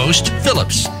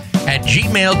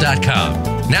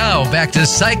radiohostphillips@gmail.com. Now back to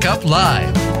Psych Up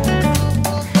Live.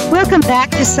 Welcome back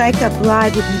to Psych Up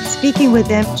Live. We've been speaking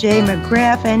with MJ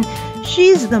Marggraff, and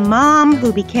she's the mom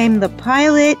who became the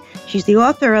pilot. She's the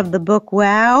author of the book,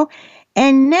 Wow.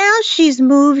 And now she's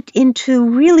moved into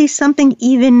really something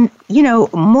even,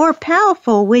 more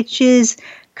powerful, which is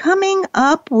coming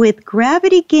up with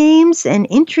gravity games and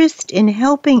interest in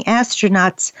helping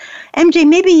astronauts. MJ,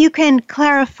 maybe you can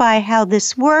clarify how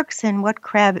this works and what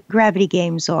gravity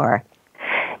games are.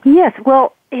 Yes,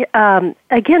 well,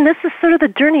 again, this is sort of the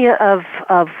journey of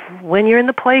when you're in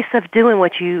the place of doing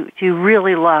what you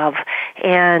really love.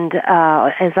 And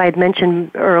as I had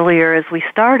mentioned earlier as we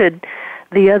started,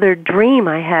 the other dream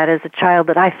I had as a child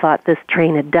that I thought this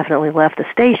train had definitely left the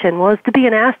station was to be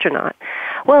an astronaut.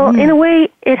 Well, in a way,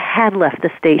 it had left the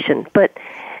station, but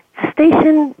the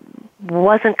station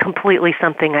wasn't completely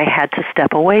something I had to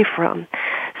step away from.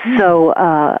 So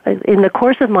in the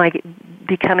course of my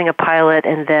becoming a pilot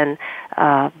and then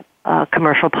a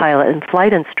commercial pilot and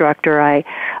flight instructor, I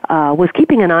was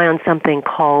keeping an eye on something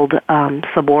called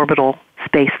suborbital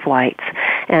space flights,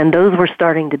 and those were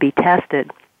starting to be tested.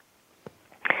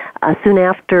 Soon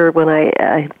after, when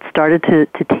I started to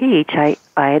teach, I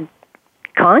had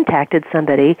contacted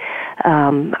somebody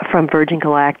from Virgin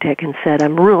Galactic and said,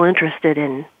 I'm real interested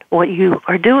in what you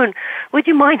are doing. Would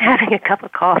you mind having a cup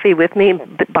of coffee with me?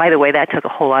 But by the way, that took a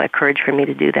whole lot of courage for me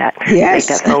to do that. Yes.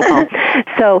 Make that phone call.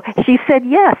 So she said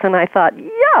yes, and I thought,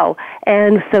 yo.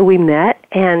 And so we met,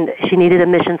 and she needed a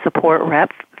mission support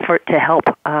rep to help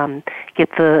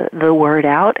get the word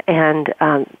out, and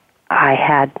I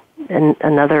had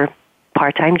another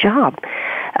part-time job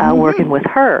working with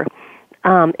her.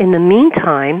 In the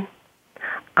meantime,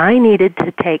 I needed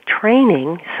to take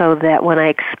training so that when I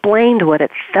explained what it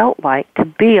felt like to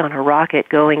be on a rocket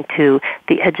going to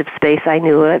the edge of space, I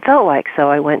knew what it felt like.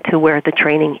 So I went to where the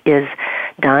training is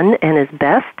done and is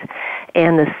best,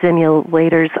 and the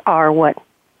simulators are what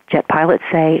jet pilots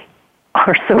say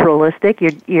are so realistic.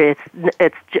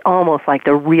 It's almost like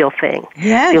the real thing.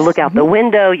 Yes. You look out the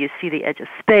window, you see the edge of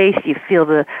space, you feel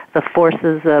the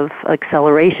forces of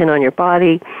acceleration on your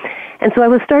body. And so I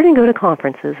was starting to go to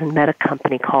conferences and met a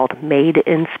company called Made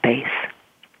in Space.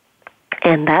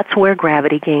 And that's where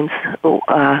Gravity Games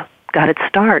got its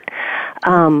start.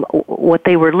 What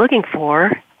they were looking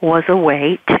for was a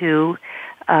way to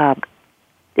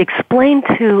explain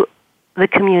to the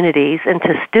communities and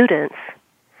to students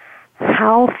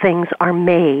how things are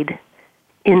made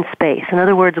in space. In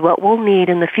other words, what we'll need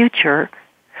in the future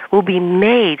will be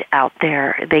made out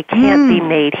there. They can't be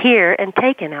made here and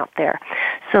taken out there.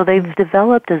 So they've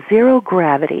developed a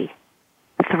zero-gravity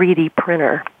 3D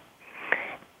printer,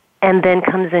 and then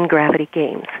comes in Gravity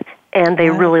Games. And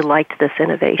they really liked this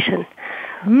innovation.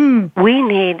 We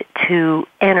need to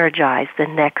energize the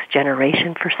next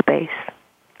generation for space.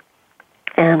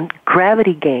 And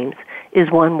Gravity Games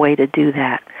is one way to do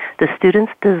that. The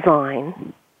students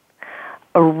design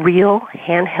a real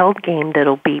handheld game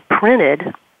that'll be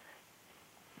printed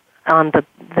on the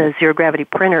zero-gravity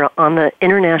printer on the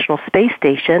International Space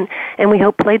Station, and we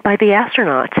hope played by the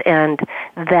astronauts. And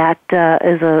that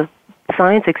is a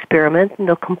science experiment, and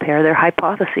they'll compare their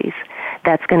hypotheses.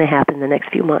 That's going to happen in the next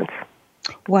few months.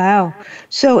 Wow.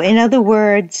 So in other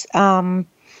words,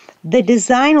 the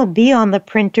design will be on the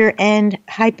printer, and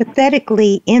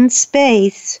hypothetically in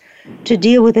space, to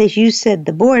deal with, as you said,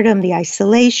 the boredom, the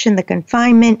isolation, the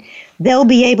confinement, they'll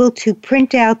be able to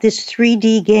print out this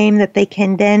 3D game that they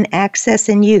can then access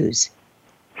and use.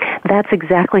 That's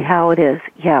exactly how it is,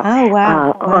 yeah. Oh,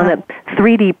 wow. On a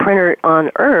 3D printer on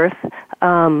Earth,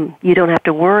 you don't have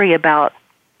to worry about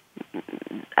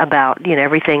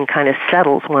everything kind of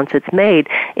settles once it's made.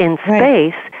 In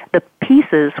space, the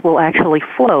pieces will actually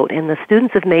float. And the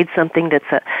students have made something that's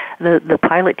the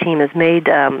pilot team has made.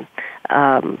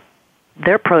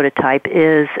 Their prototype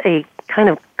is a kind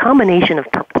of combination of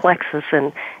Perplexus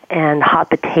and hot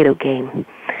potato game.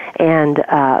 And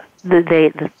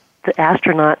the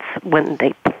astronauts, when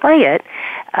they play it,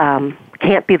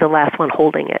 can't be the last one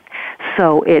holding it.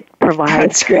 So it provides...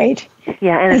 That's great.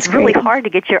 Yeah, and That's it's really great. hard to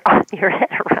get your head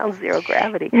around zero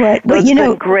gravity. Right. But it's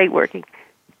been great working.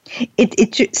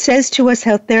 It says to us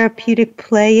how therapeutic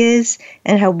play is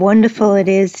and how wonderful it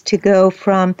is to go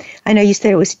from, I know you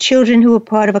said it was children who were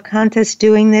part of a contest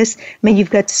doing this. I mean, you've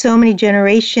got so many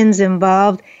generations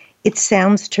involved. It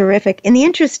sounds terrific. In the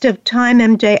interest of time,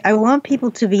 MJ, I want people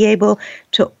to be able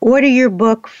to order your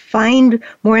book, find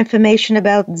more information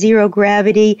about zero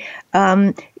gravity,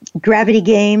 gravity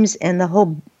games, and the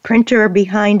whole printer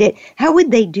behind it. How would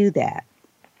they do that?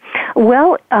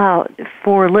 Well,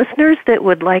 for listeners that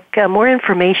would like more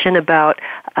information about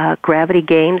gravity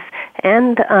games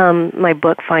and my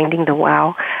book, Finding the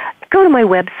Wow, go to my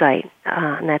website,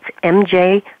 and that's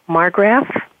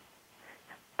mjmarggraff.com,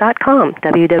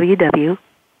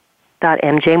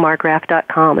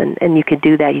 www.mjmarggraff.com, and you can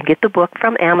do that. You get the book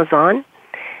from Amazon,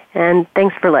 and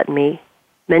thanks for letting me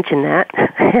mention that.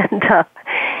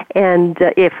 And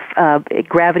if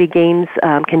Gravity Games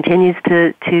continues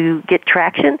to get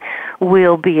traction,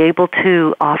 we'll be able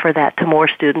to offer that to more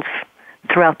students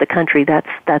throughout the country. That's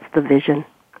the vision.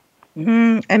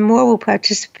 Mm-hmm. And more will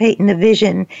participate in the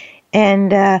vision.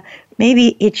 And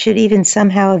maybe it should even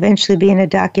somehow eventually be in a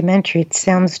documentary. It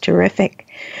sounds terrific.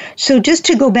 So just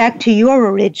to go back to your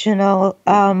original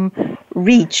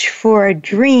Reach for a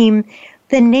Dream,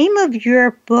 the name of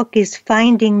your book is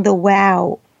Finding the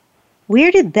Wow.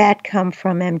 Where did that come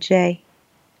from, MJ?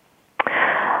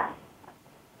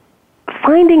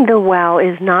 Finding the wow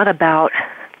is not about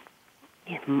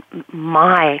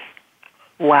my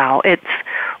wow. It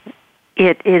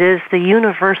is the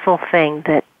universal thing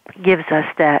that gives us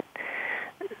that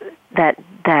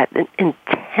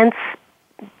intense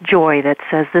joy that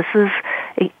says this is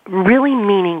really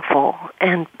meaningful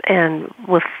and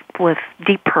with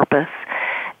deep purpose.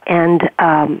 And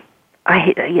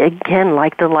I again,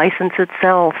 like the license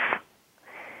itself,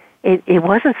 it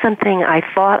wasn't something I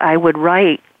thought I would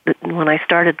write when I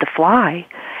started to fly.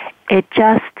 It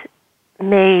just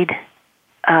made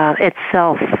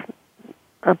itself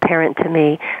apparent to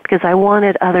me because I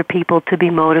wanted other people to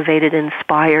be motivated,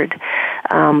 inspired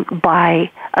by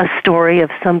a story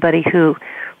of somebody who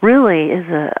really is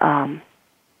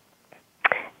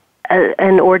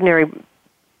an ordinary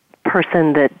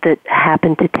person that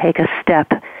happened to take a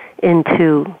step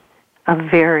into a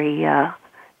very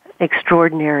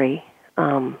extraordinary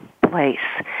place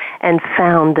and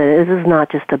found that this is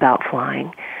not just about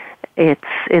flying.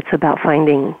 It's about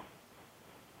finding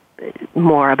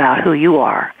more about who you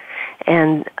are,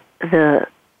 and the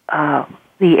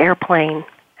airplane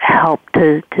helped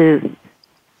to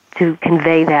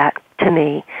convey that to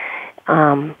me.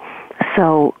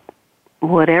 So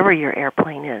whatever your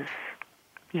airplane is,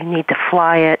 you need to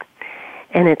fly it,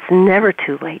 and it's never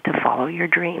too late to follow your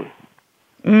dream.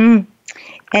 And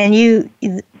you,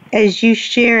 as you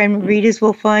share, and readers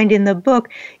will find in the book,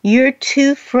 your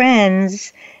two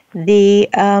friends, the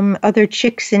other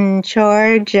chicks in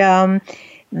charge,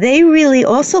 they really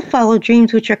also follow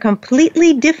dreams which are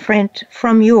completely different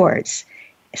from yours.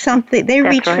 Something they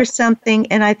reach for something,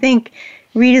 and I think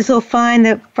readers will find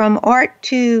that from art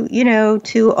to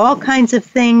to all kinds of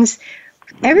things,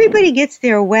 everybody gets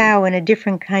their wow in a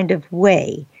different kind of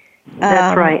way.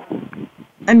 That's right.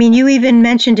 I mean, you even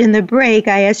mentioned in the break,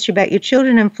 I asked you about your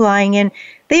children and flying, and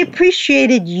they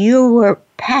appreciated you were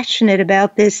passionate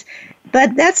about this,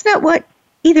 but that's not what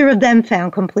either of them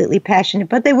found completely passionate.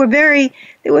 But they were very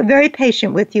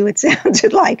patient with you. It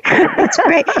sounded like it's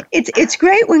great. It's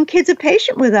great when kids are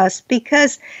patient with us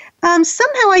because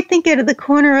somehow I think out of the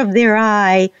corner of their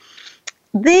eye,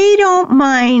 they don't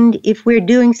mind if we're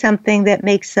doing something that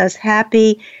makes us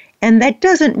happy. And that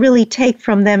doesn't really take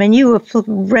from them. And you were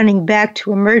running back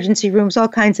to emergency rooms, all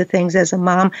kinds of things as a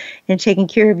mom and taking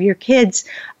care of your kids.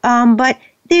 But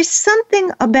there's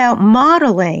something about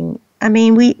modeling. I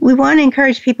mean, we want to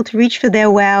encourage people to reach for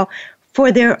their wow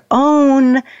for their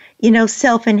own,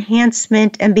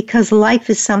 self-enhancement and because life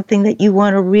is something that you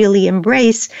want to really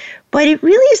embrace. But it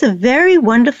really is a very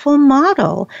wonderful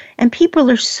model. And people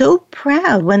are so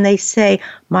proud when they say,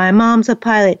 my mom's a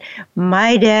pilot,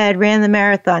 my dad ran the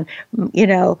marathon,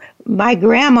 my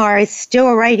grandma is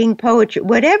still writing poetry.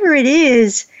 Whatever it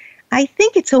is, I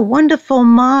think it's a wonderful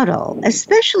model,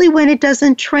 especially when it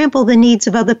doesn't trample the needs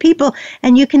of other people.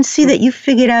 And you can see that you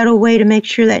figured out a way to make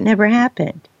sure that never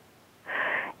happened.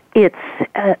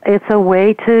 it's a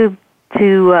way to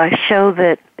show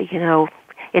that,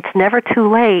 it's never too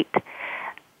late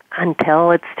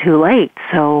until it's too late.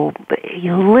 So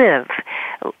you live.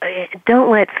 Don't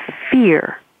let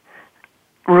fear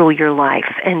rule your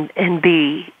life and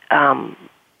be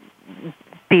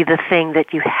the thing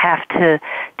that you have to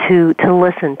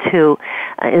listen to.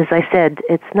 As I said,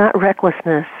 it's not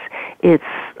recklessness. It's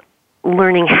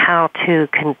learning how to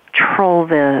control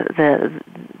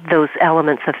those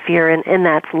elements of fear, and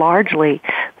that's largely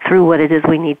through what it is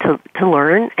we need to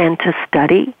learn and to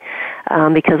study,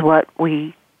 because what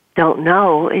we don't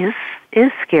know is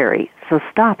scary. So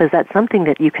stop. Is that something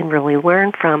that you can really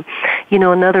learn from?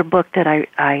 Another book that I'm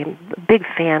a big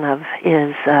fan of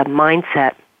is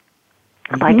Mindset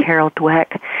by Carol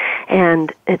Dweck,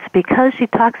 and it's because she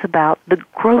talks about the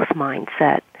growth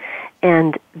mindset,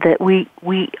 and that we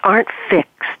aren't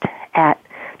fixed at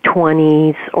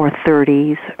 20s or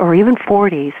 30s or even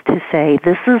 40s to say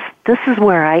this is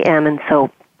where I am, and so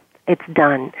it's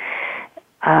done.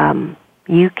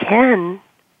 You can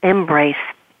embrace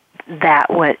that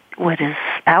what is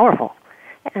powerful,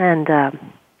 and I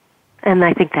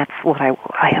think that's what I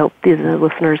hope the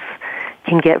listeners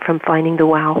can get from Finding the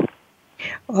Wow.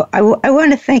 Well, I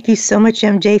want to thank you so much,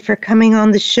 MJ, for coming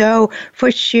on the show, for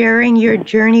sharing your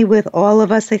journey with all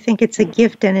of us. I think it's a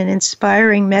gift and an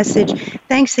inspiring message.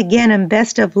 Thanks again, and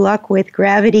best of luck with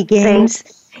Gravity Games.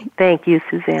 Thank you,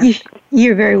 Suzanne.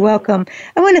 You're very welcome.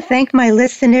 I want to thank my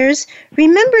listeners.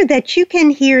 Remember that you can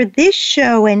hear this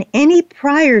show and any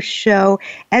prior show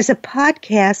as a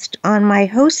podcast on my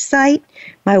host site,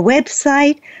 my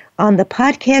website, on the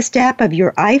podcast app of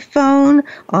your iPhone,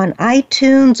 on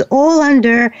iTunes, all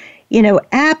under,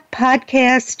 app,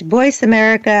 podcast, Voice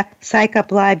America, Psych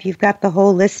Up Live. You've got the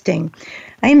whole listing.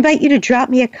 I invite you to drop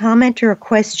me a comment or a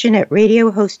question at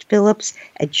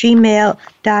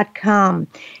radiohostphillips@gmail.com.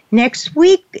 Next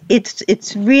week,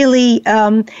 it's really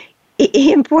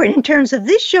important in terms of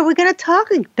this show. We're going to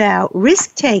talk about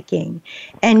risk-taking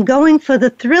and going for the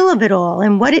thrill of it all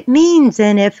and what it means,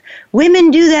 and if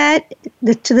women do that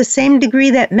to the same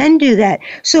degree that men do that.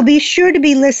 So be sure to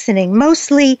be listening.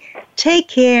 Mostly, take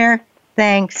care,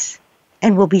 thanks,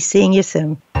 and we'll be seeing you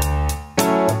soon.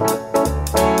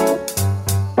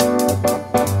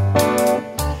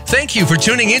 Thank you for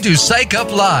tuning in to Psych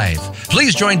Up Live.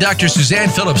 Please join Dr. Suzanne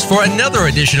Phillips for another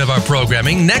edition of our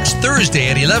programming next Thursday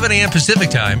at 11 a.m. Pacific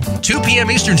Time, 2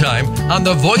 p.m. Eastern Time on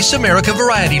the Voice America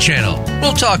Variety Channel.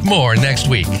 We'll talk more next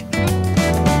week.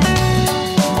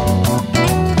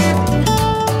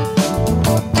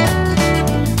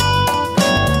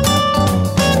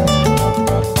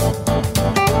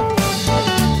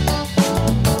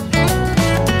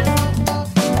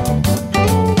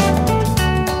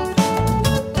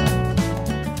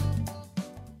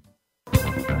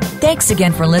 Thanks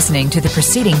again for listening to the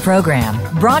preceding program,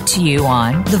 brought to you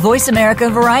on the Voice America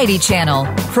Variety Channel.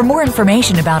 For more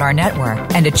information about our network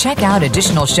and to check out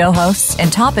additional show hosts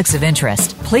and topics of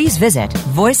interest, please visit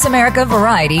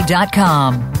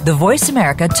voiceamericavariety.com. The Voice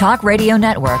America Talk Radio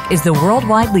Network is the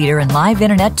worldwide leader in live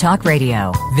Internet talk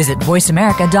radio. Visit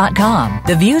voiceamerica.com.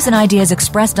 The views and ideas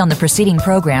expressed on the preceding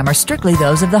program are strictly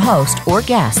those of the host or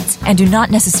guests and do not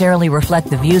necessarily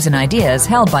reflect the views and ideas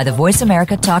held by the Voice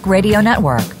America Talk Radio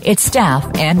Network, its staff,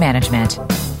 and management.